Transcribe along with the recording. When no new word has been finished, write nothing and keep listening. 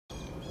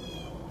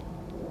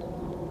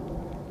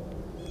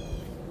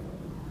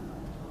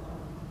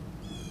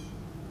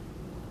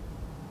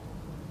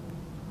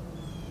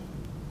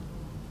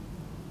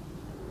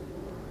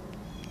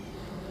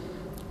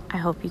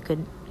hope you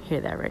could hear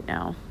that right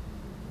now.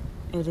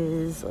 It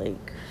is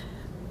like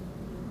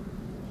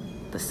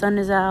the sun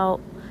is out,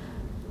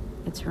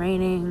 it's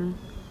raining,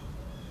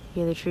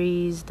 you hear the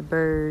trees, the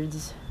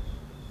birds,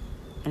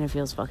 and it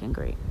feels fucking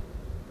great.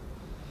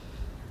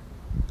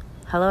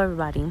 Hello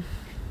everybody,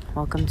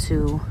 welcome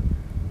to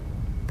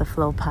the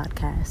Flow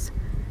Podcast,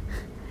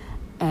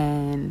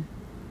 and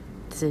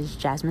this is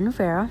Jasmine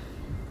Rivera.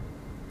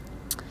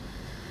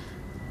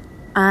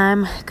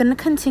 I'm gonna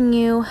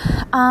continue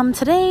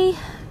today.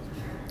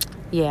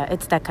 Yeah,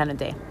 it's that kind of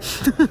day.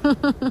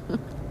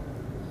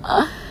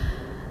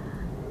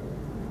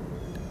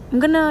 I'm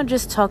gonna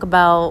just talk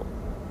about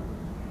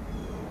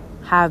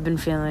how I've been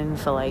feeling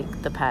for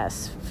like the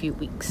past few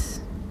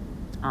weeks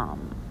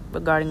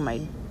regarding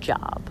my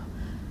job.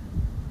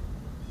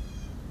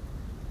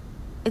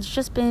 It's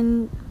just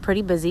been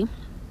pretty busy,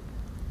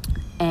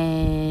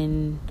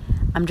 and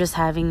I'm just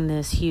having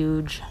this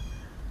huge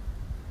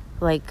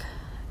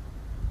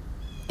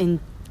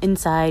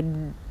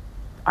inside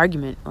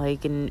argument,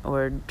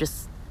 or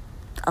just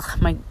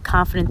my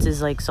confidence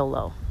is like so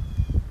low,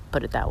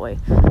 put it that way.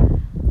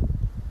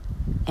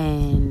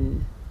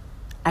 And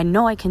I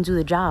know I can do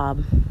the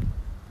job.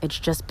 It's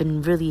just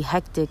been really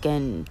hectic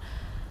and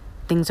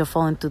things are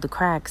falling through the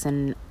cracks,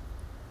 and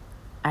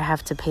I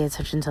have to pay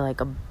attention to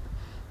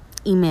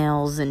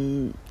emails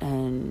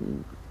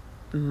and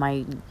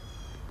my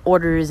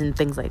orders and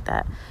things like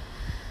that.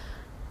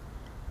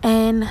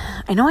 And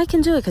I know I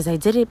can do it because I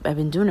did it. I've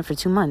been doing it for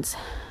 2 months,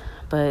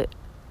 but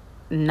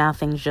now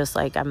things just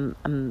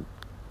I'm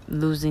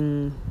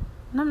losing.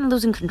 Not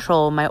losing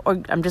control.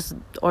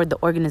 The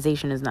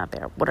organization is not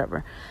there.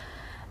 Whatever.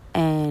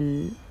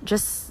 And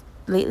just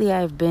lately,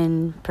 I've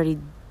been pretty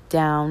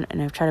down,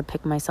 and I've tried to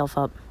pick myself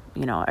up,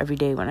 every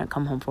day when I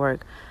come home from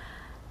work.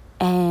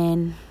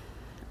 And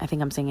I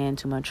think I'm singing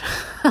too much.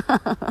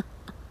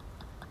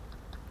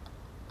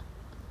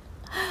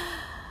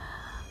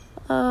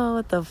 Oh,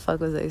 what the fuck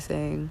was I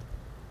saying?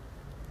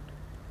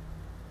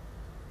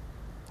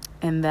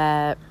 And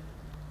that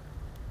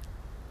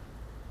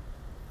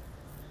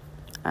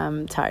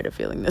I'm tired of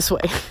feeling this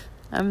way.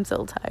 I'm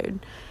so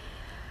tired.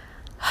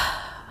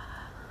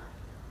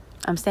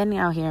 I'm standing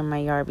out here in my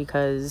yard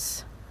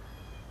because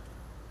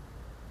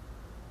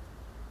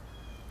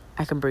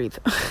I can breathe.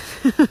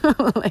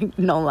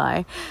 No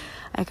lie.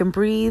 I can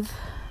breathe.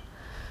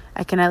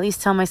 I can at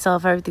least tell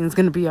myself everything's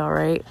going to be all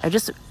right. I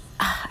just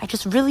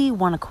really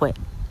want to quit.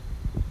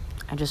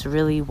 I just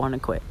really want to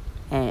quit.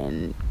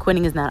 And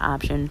quitting is not an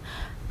option.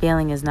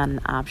 Failing is not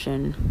an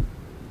option.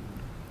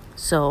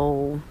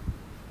 So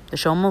the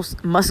show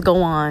must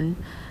go on.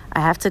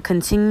 I have to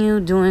continue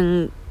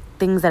doing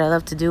things that I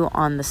love to do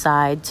on the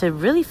side to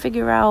really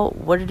figure out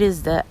what it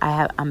is that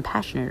I'm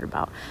passionate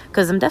about.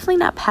 Because I'm definitely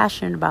not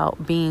passionate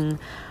about being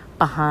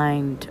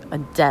behind a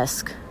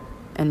desk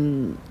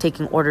and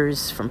taking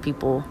orders from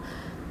people.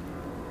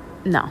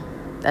 No,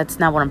 that's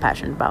not what I'm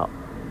passionate about.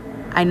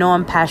 I know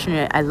I'm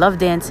passionate. I love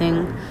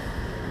dancing.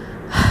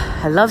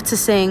 I love to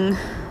sing.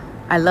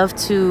 I love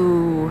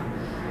to,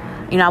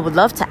 I would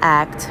love to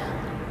act.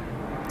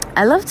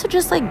 I love to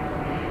just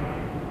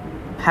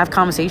have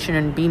conversation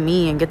and be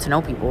me and get to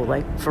know people,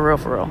 for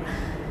real.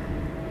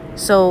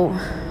 So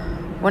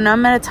when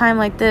I'm at a time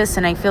like this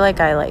and I feel like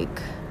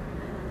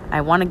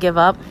I want to give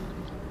up,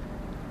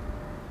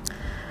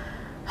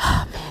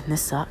 oh man,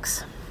 this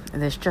sucks.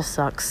 This just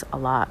sucks a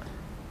lot.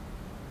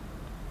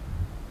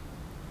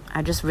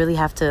 I just really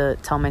have to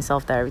tell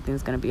myself that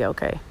everything's going to be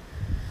okay.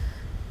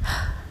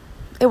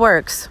 It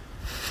works.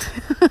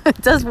 It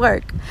does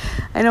work.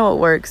 I know it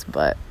works,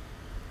 but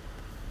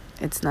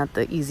it's not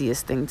the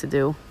easiest thing to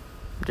do.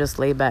 Just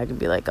lay back and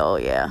be like, oh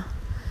yeah,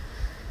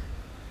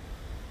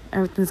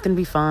 everything's going to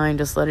be fine.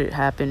 Just let it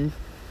happen.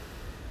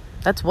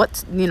 That's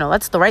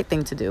that's the right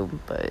thing to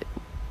do. But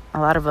a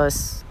lot of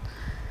us,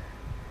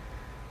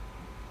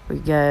 we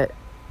get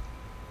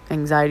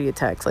anxiety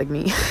attacks like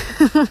me.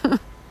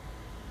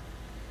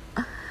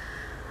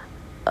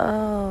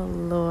 Oh,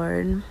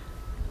 Lord.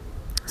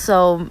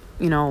 So,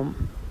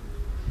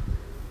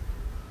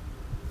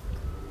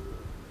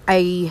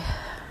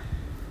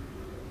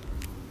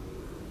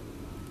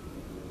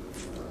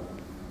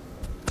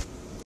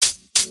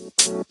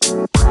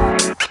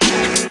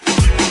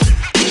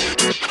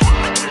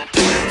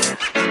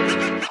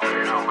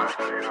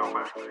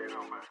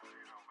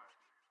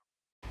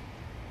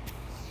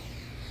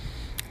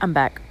 I'm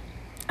back.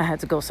 I had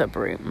to go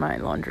separate my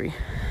laundry.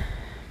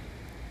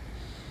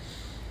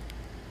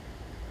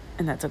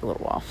 And that took a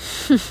little while.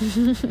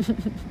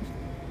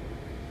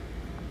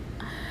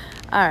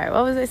 All right,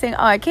 what was I saying?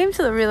 Oh, I came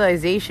to the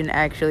realization,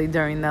 actually,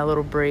 during that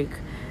little break,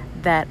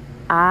 that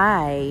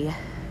I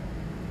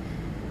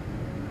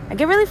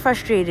get really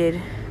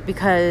frustrated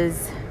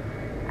because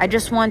I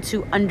just want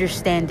to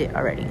understand it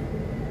already.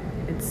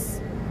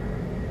 It's,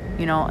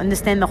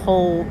 understand the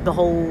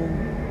whole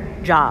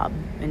job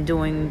and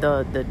doing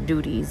the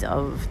duties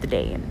of the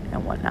day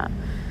and whatnot.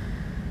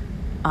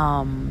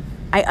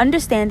 I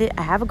understand it.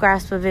 I have a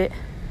grasp of it.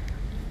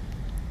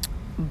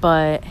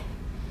 But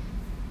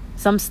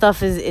some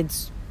stuff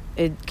it's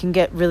it can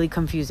get really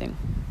confusing.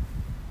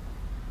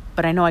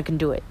 But I know I can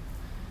do it.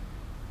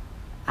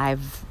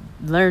 I've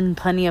learned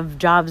plenty of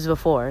jobs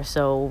before,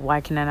 so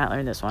why can I not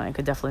learn this one? I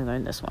could definitely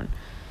learn this one.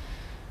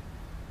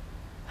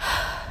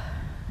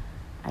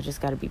 I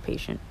just gotta be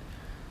patient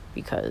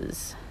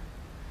because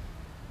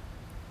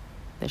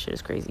this shit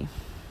is crazy.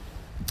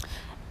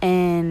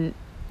 And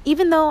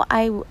even though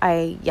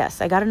I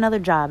got another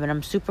job and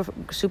I'm super,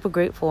 super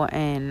grateful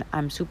and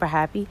I'm super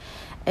happy,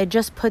 it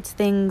just puts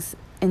things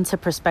into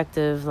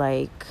perspective.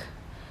 Like,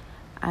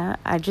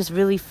 I just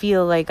really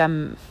feel like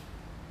I'm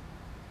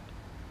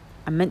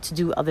meant to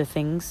do other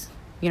things.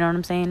 You know what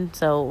I'm saying?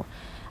 So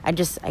I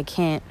just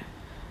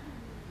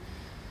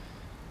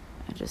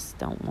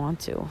don't want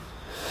to.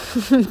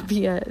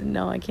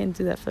 No, I can't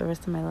do that for the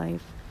rest of my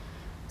life.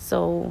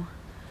 So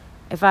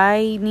if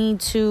I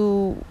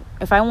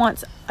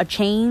want a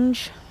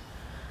change,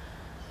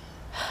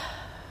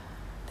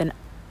 then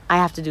I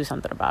have to do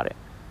something about it.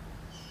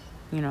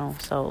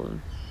 So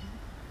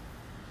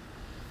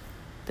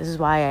this is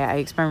why I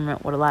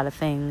experiment with a lot of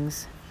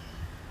things.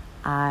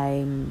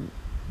 I'm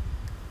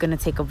gonna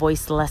take a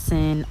voice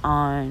lesson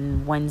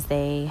on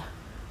Wednesday,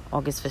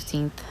 August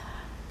 15th.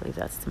 I believe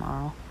that's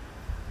tomorrow.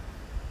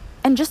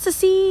 And just to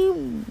see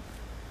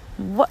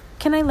what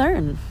can I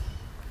learn.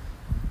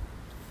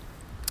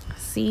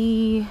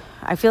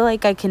 I feel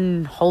like I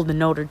can hold a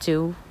note or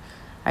two.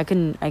 I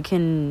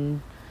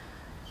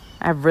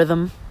have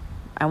rhythm.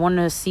 I want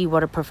to see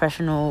what a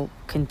professional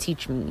can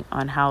teach me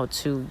on how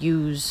to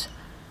use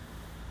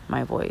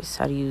my voice,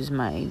 how to use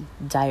my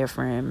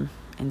diaphragm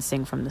and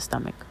sing from the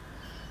stomach.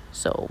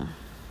 So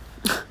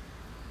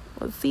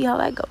let's see how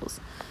that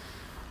goes.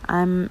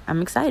 I'm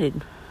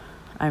excited.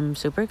 I'm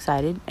super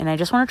excited, and I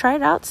just want to try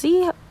it out,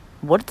 see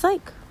what it's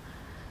like.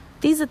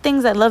 These are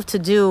things I love to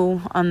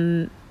do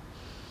on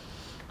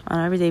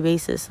an everyday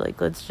basis.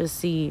 Like, let's just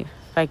see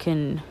if I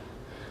can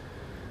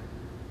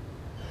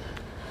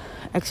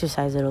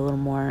exercise it a little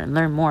more and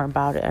learn more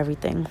about it,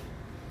 everything.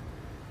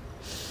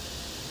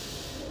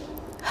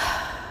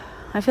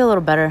 I feel a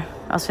little better.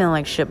 I was feeling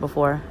like shit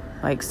before,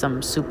 like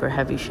some super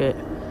heavy shit.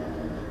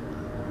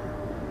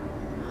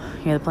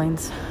 You hear the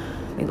planes?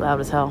 They loud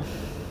as hell.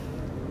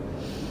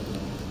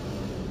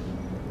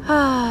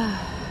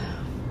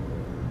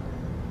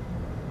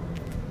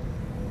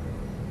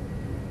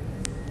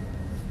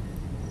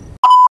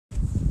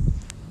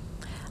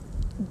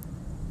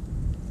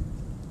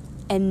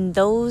 And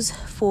those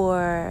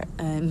for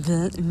and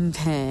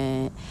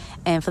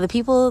for the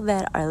people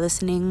that are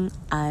listening,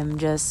 I'm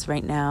just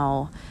right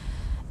now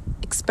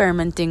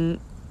experimenting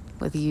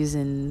with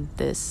using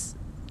this,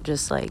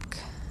 just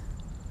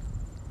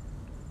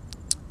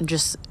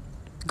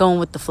going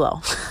with the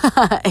flow.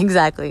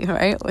 Exactly,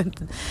 right?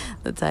 With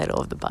the title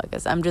of the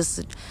podcast. I'm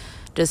just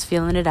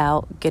feeling it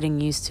out,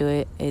 getting used to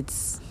it.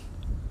 It's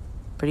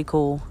pretty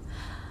cool.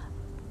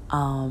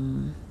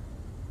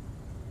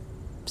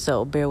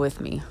 So bear with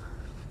me.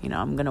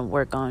 I'm going to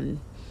work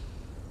on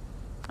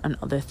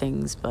other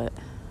things, but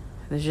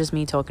it's just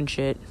me talking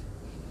shit.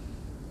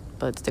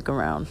 But stick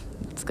around.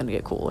 It's going to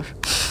get cooler.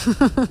 It's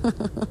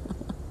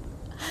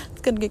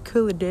going to get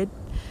cooler, dude.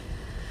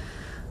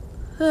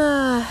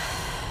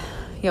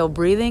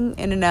 Breathing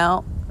in and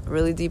out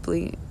really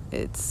deeply,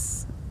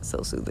 it's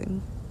so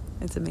soothing.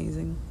 It's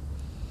amazing.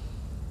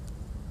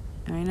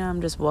 And right now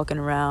I'm just walking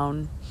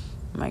around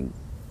my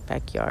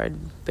backyard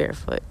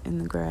barefoot in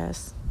the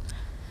grass.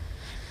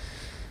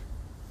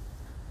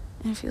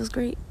 And it feels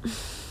great.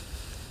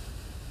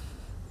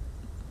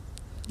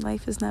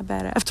 Life is not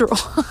bad after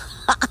all.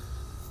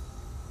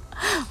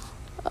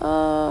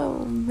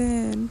 Oh,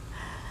 man.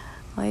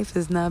 Life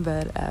is not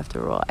bad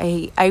after all.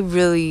 I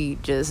really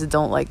just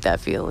don't like that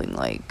feeling.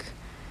 Like,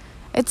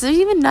 it's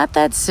even not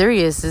that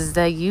serious. Is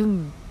that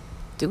you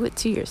do it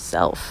to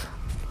yourself.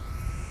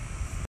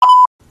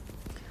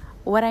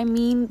 What I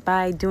mean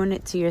by doing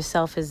it to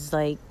yourself is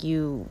like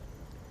you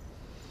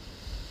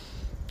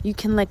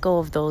can let go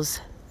of those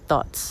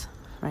thoughts,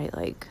 right?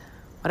 Like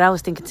what I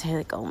was thinking today,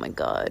 like, oh my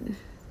God,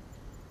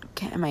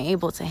 am I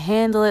able to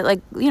handle it?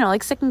 Like,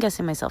 like second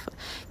guessing myself.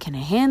 Can I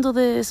handle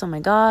this? Oh my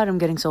God, I'm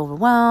getting so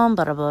overwhelmed,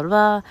 blah, blah, blah,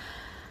 blah.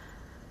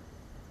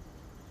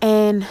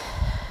 And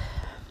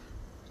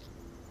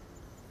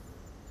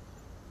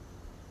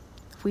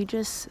if we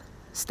just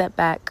step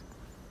back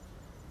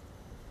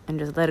and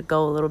just let it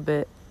go a little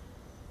bit,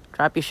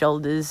 drop your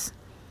shoulders,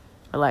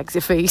 relax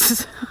your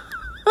face.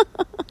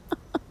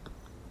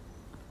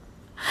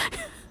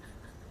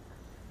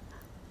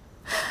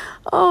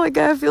 Oh my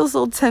God, I feel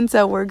so tense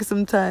at work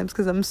sometimes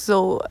because I'm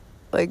so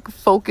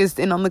focused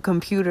in on the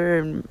computer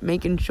and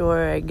making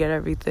sure I get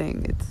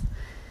everything.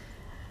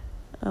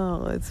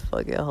 It's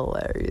fucking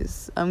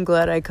hilarious. I'm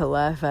glad I could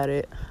laugh at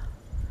it.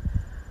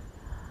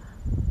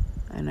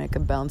 And I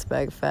could bounce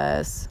back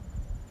fast.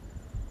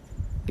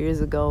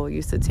 Years ago, it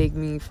used to take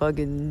me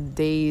fucking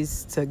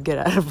days to get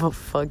out of one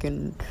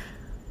of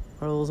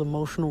those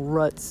emotional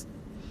ruts.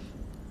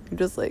 I'm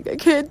just like, I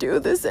can't do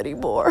this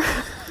anymore.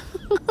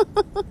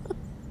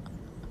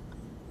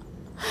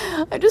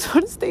 I just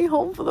want to stay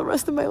home for the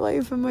rest of my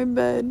life in my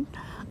bed.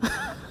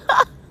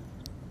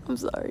 I'm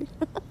sorry.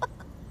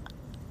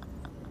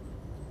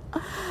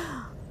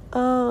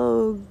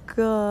 Oh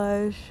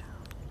gosh.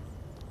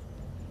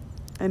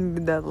 I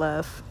needed that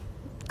laugh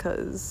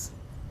because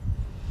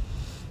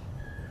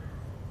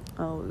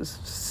I was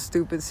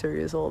stupid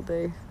serious all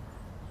day.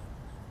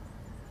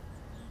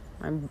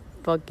 My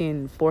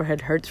fucking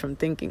forehead hurts from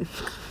thinking.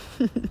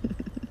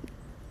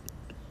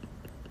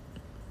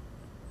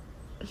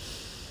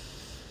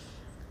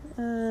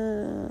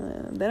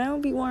 Then I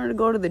would be wanting to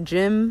go to the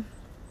gym.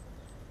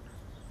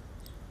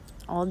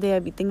 All day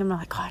I'd be thinking, I'm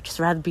like, oh, I'd just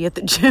rather be at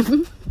the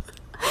gym.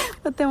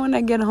 But then when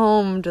I get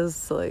home, I'm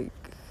just like,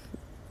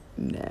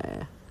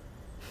 nah.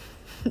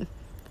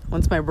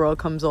 Once my bra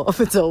comes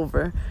off, it's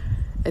over.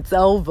 It's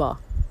over.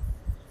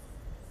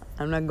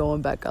 I'm not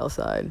going back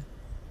outside.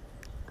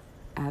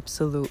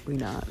 Absolutely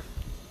not.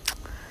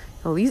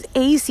 Well, these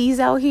ACs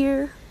out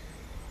here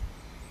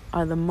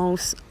are the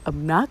most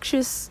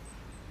obnoxious,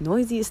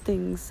 noisiest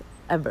things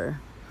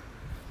ever.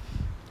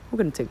 We're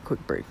going to take a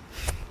quick break.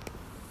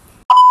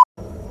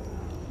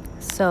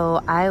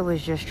 So I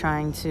was just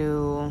trying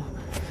to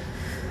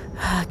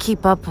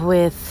keep up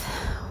with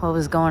what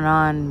was going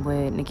on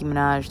with Nicki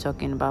Minaj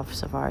talking about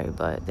Safari,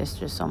 but there's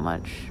just so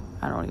much.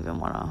 I don't even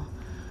want to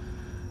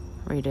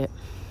read it.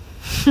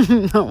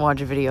 Don't watch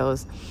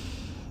videos.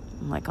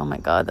 I'm like, oh my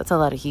God, that's a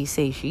lot of he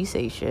say, she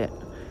say shit.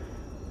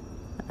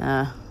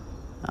 I'm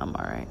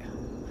alright.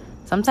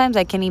 Sometimes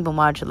I can't even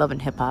watch Love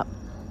and Hip Hop.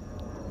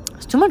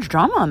 There's too much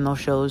drama on those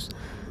shows.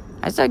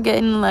 I start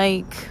getting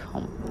like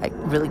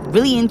really,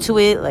 really into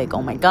it. Like,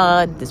 oh my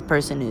God, this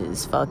person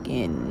is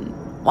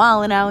fucking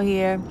wilding out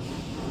here.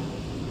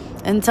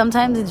 And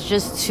sometimes it's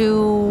just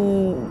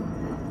too,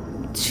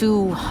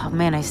 oh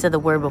man, I said the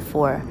word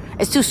before.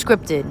 It's too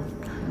scripted.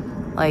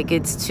 Like,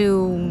 it's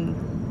too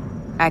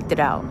acted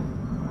out.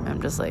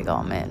 I'm just like,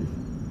 oh man,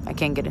 I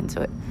can't get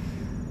into it.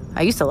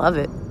 I used to love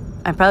it.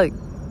 I probably,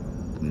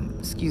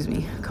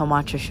 come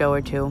watch a show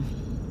or two.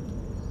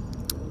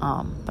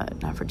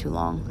 But not for too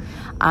long.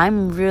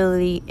 I'm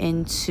really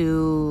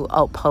into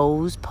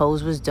Pose.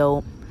 Pose was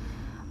dope.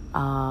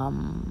 I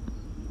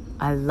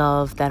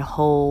love that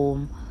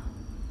whole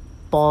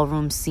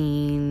ballroom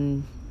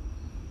scene.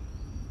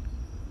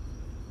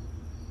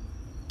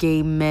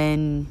 Gay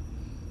men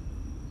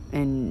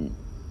and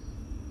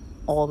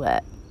all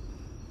that.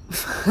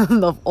 I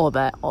love all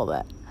that.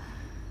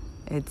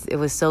 It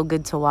was so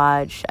good to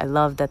watch. I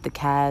love that the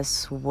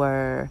cast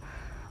were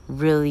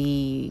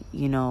really,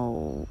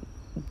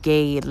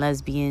 gay and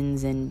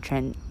lesbians and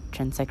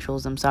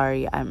transsexuals. I'm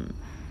sorry, I'm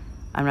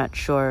not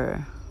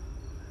sure.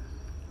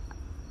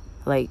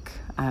 Like,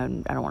 I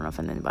don't want to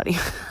offend anybody.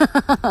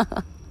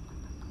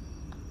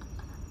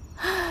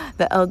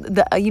 the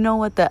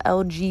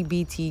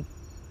LGBTQ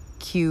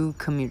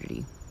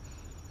community.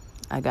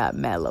 I got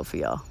mad love for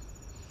y'all.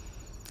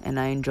 And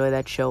I enjoy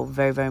that show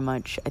very, very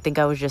much. I think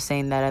I was just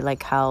saying that I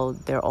like how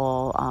they're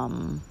all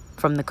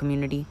from the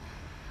community.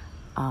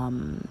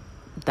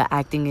 The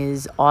acting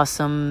is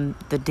awesome.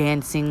 The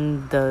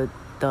dancing, the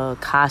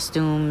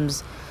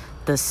costumes,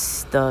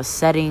 the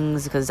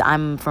settings. Because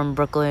I'm from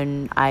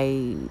Brooklyn,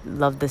 I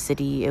love the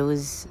city. It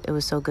was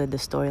so good. The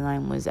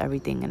storyline was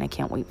everything, and I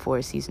can't wait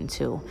for season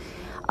 2.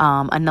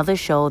 Another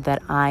show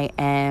that I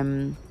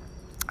am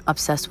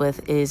obsessed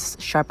with is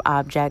Sharp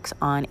Objects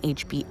on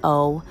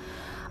HBO.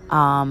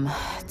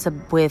 It's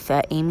with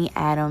Amy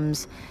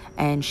Adams,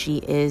 and she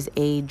is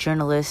a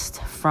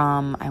journalist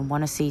from, I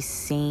want to say,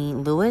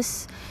 St.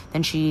 Louis.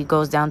 Then she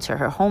goes down to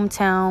her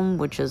hometown,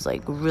 which is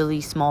like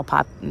really small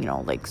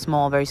like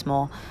small, very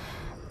small.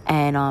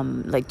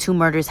 And like 2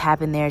 murders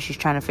happen there. She's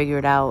trying to figure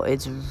it out.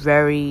 It's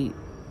very,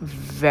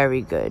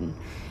 very good.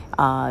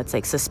 It's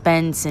like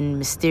suspense and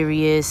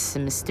mysterious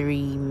and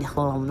mystery.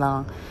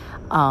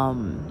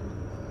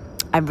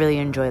 I really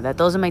enjoy that.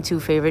 Those are my 2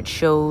 favorite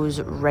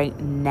shows right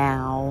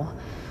now.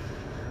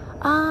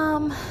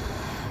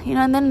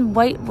 And then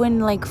when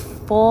like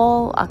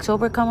fall,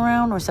 October come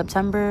around, or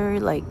September,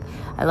 like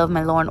I love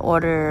my Law and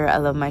Order. I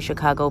love my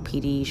Chicago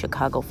PD,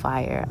 Chicago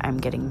Fire. I'm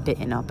getting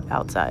bitten up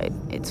outside.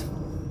 It's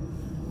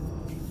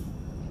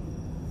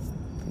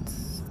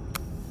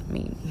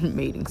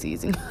mating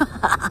season.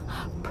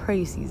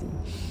 Prey season.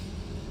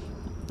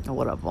 Or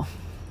whatever.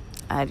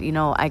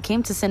 I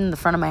came to sit in the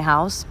front of my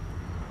house,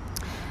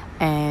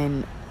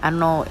 and I don't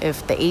know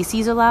if the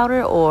ACs are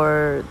louder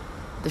or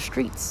the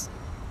streets.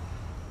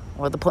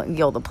 Or the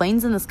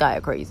planes in the sky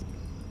are crazy.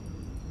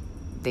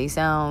 They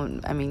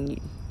sound,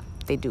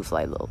 they do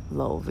fly low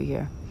over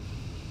here.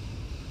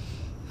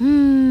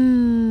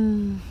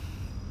 And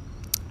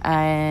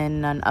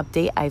an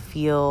update, I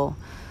feel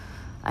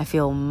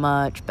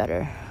much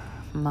better.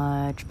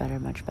 Much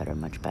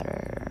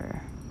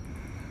better.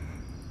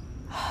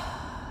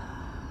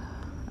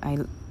 I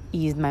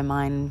eased my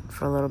mind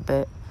for a little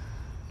bit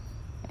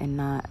and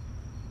not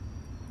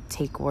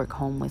take work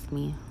home with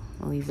me.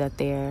 I'll leave that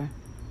there.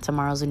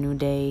 Tomorrow's a new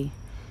day.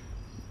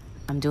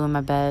 I'm doing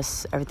my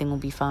best. Everything will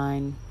be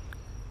fine.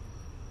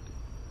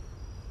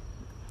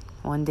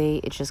 One day,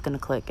 it's just going to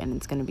click, and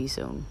it's going to be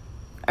soon.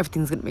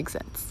 Everything's going to make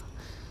sense.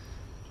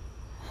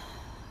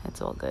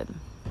 It's all good.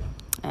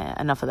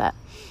 enough of that.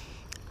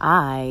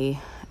 I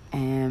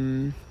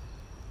am,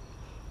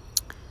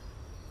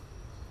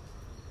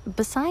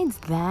 besides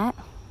that,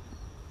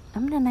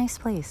 I'm in a nice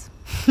place.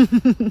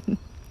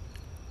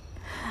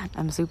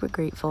 I'm super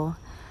grateful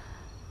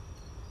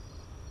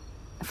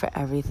for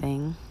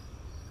everything.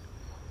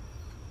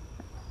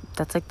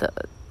 That's like the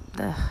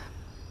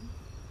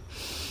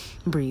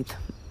breathe.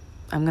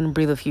 I'm gonna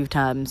breathe a few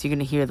times. You're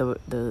gonna hear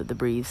the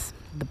breathes,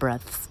 the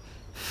breaths.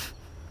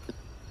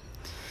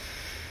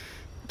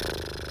 I'm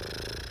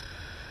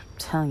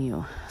telling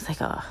you, it's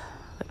like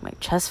my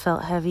chest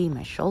felt heavy,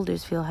 my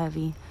shoulders feel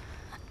heavy.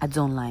 I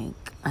don't like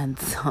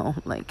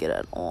it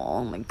at all.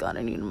 Oh my God,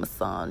 I need a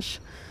massage.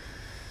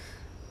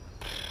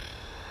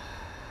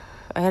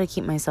 I gotta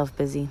keep myself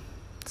busy,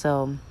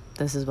 so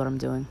this is what I'm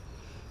doing.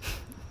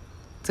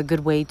 It's a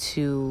good way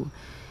to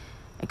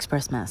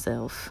express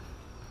myself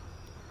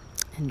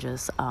and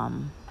just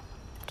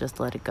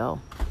let it go.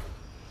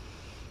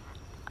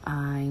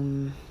 I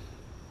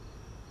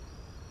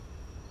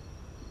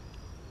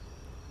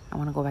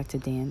want to go back to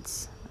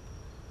dance.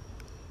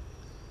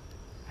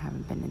 I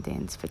haven't been to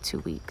dance for 2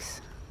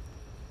 weeks.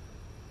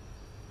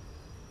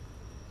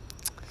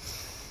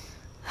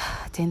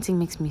 Dancing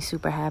makes me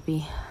super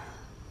happy.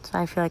 So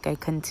I feel like I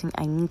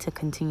need to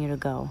continue to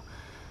go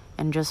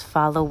and just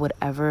follow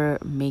whatever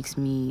makes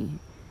me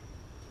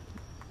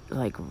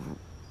like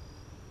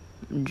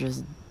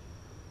just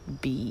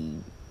be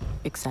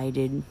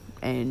excited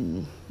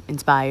and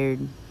inspired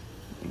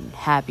and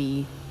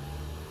happy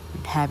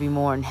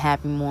more and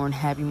happy more and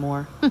happy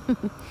more.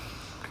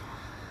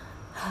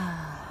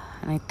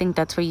 And I think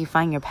that's where you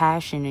find your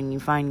passion and you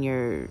find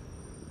your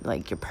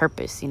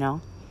purpose, you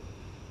know?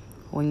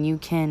 When you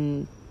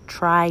can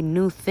try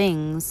new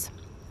things.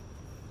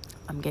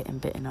 I'm getting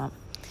bitten up.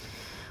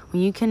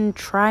 When you can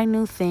try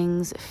new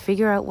things,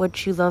 figure out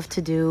what you love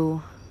to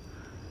do,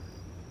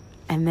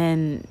 and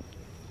then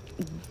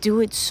do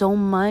it so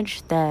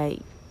much that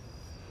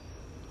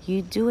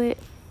you do it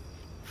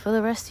for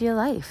the rest of your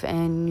life,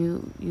 and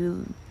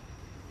you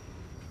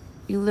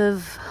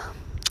live,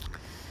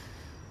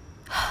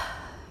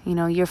 you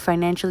know, you're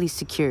financially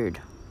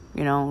secured.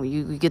 You know,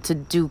 you get to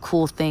do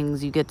cool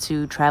things. You get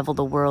to travel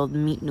the world,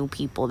 meet new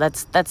people.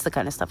 That's the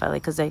kind of stuff I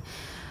like, because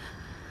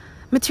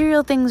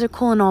material things are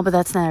cool and all, but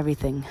that's not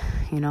everything,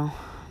 you know.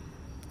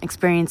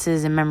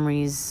 Experiences and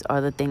memories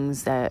are the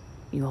things that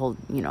you hold,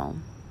 you know,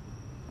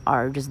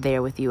 are just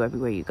there with you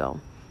everywhere you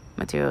go.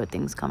 Material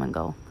things come and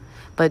go.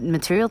 But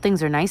material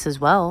things are nice as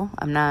well.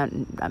 I'm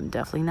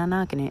definitely not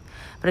knocking it.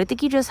 But I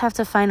think you just have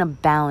to find a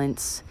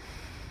balance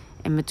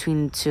in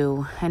between the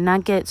two and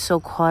not get so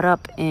caught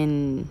up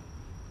in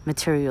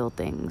material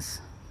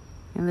things.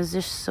 You know, there's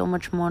just so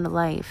much more to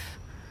life.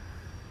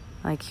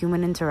 Like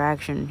human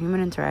interaction.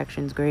 Human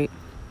interaction is great.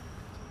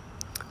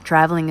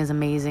 Traveling is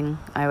amazing.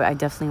 I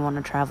definitely want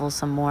to travel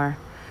some more.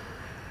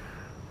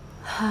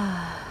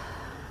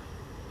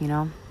 You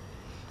know?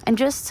 And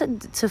just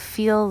to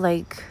feel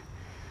like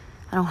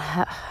I don't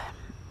have...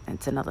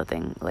 It's another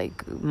thing.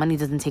 Like, money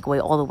doesn't take away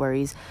all the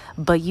worries.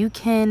 But you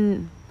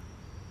can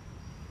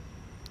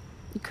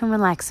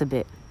relax a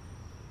bit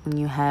when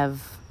you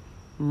have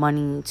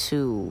money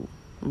to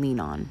lean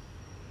on.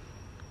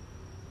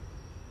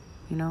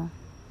 You know?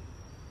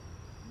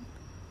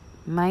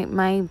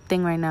 My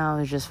thing right now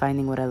is just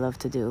finding what I love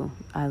to do.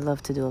 I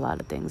love to do a lot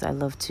of things. I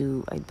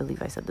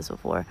believe I said this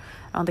before.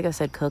 I don't think I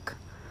said cook.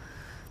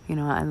 You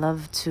know, I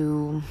love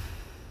to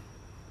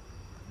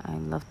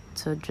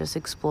just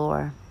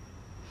explore.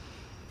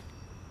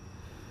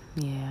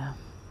 Yeah.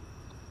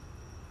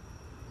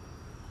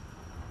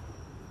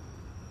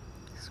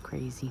 It's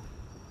crazy.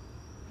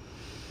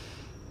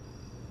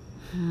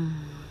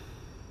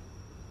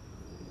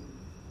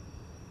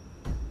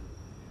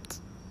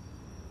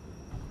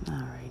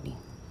 Alrighty.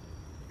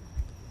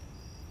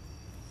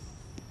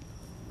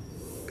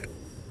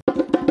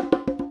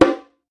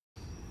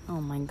 Oh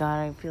my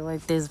God, I feel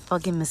like there's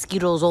fucking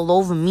mosquitoes all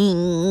over me.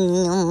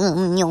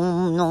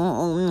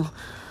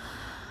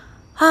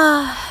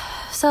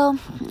 So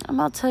I'm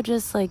about to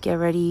just like get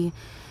ready,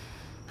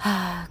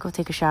 go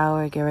take a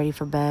shower, get ready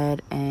for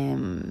bed,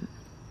 and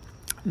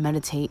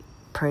meditate,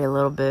 pray a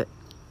little bit,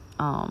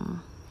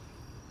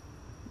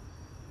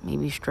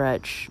 maybe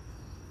stretch,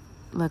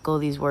 let go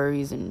of these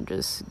worries and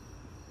just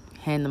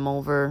hand them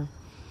over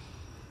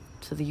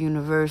to the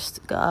universe,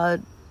 to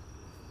God,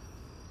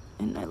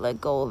 and I let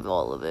go of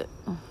all of it,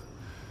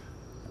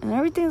 and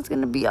everything's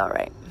gonna be all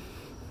right.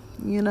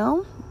 You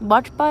know,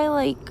 watch by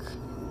like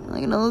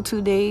another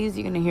 2 days,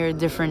 you're gonna hear a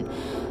different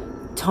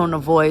tone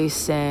of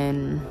voice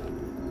and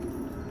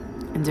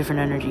different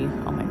energy.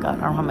 Oh my God,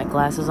 I don't have my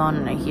glasses on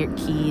and I hear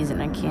keys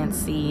and I can't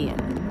see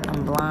and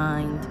I'm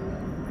blind.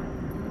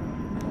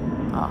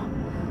 Oh,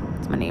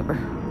 it's my neighbor.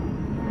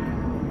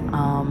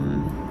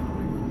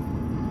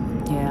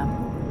 Yeah,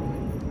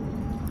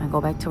 I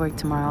go back to work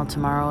tomorrow.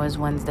 Tomorrow is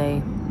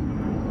Wednesday,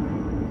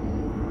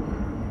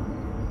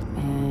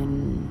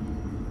 and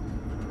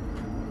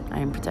I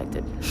am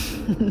protected.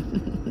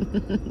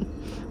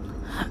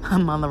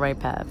 I'm on the right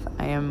path.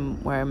 I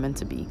am where I'm meant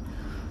to be.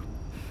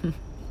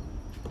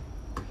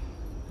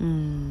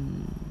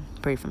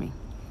 Pray for me.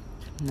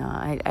 No,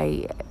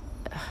 I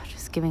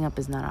just giving up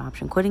is not an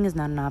option. Quitting is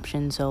not an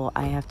option, so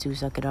I have to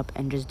suck it up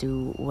and just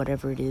do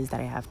whatever it is that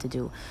I have to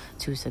do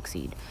to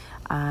succeed.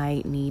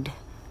 I need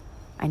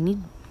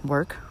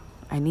work.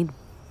 I need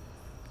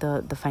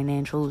the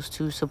financials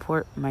to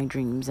support my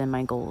dreams and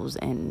my goals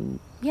and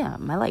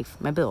my life,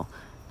 my bill,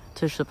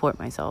 to support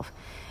myself.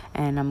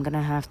 And I'm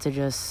gonna have to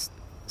just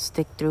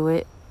stick through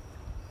it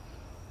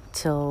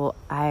till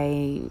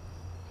I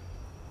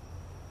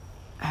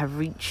have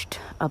reached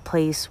a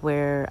place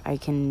where I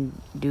can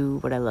do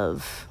what I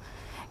love.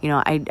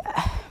 I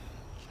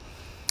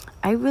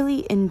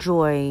really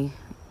enjoy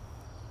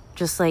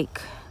just like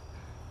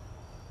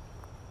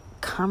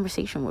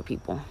conversation with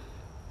people,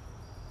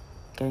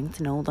 getting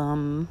to know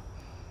them.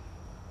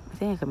 I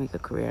think I could make a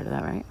career out of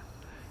that, right?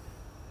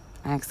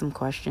 Ask them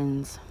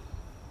questions.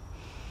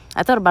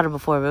 I thought about it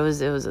before, but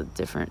it was a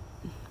different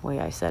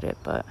way I said it.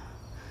 But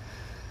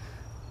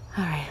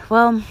all right,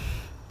 well,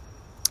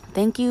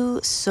 thank you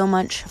so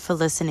much for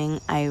listening.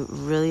 I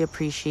really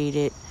appreciate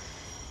it.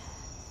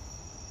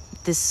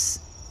 This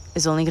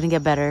is only going to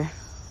get better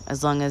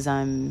as long as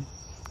I'm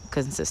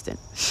consistent.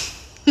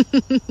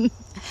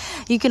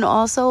 You can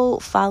also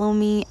follow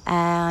me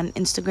on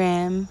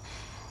Instagram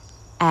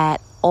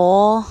at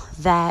all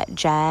that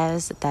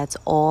jazz. That's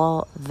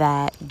all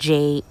that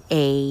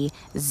JAZS.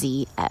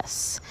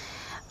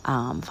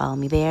 Follow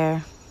me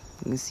there.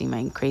 You can see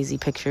my crazy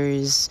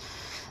pictures,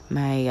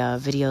 my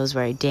videos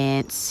where I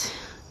dance.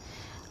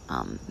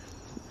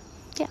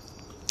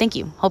 Thank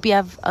you. Hope you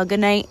have a good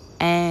night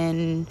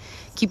and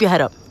keep your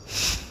head up.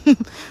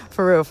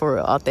 For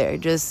real out there.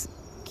 Just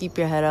keep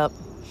your head up.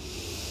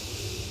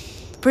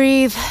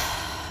 Breathe.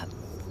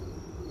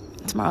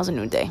 Tomorrow's a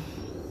new day.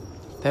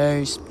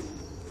 Peace.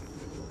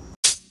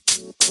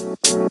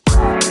 You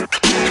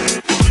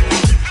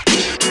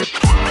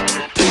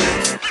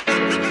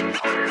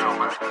know,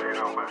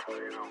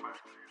 man.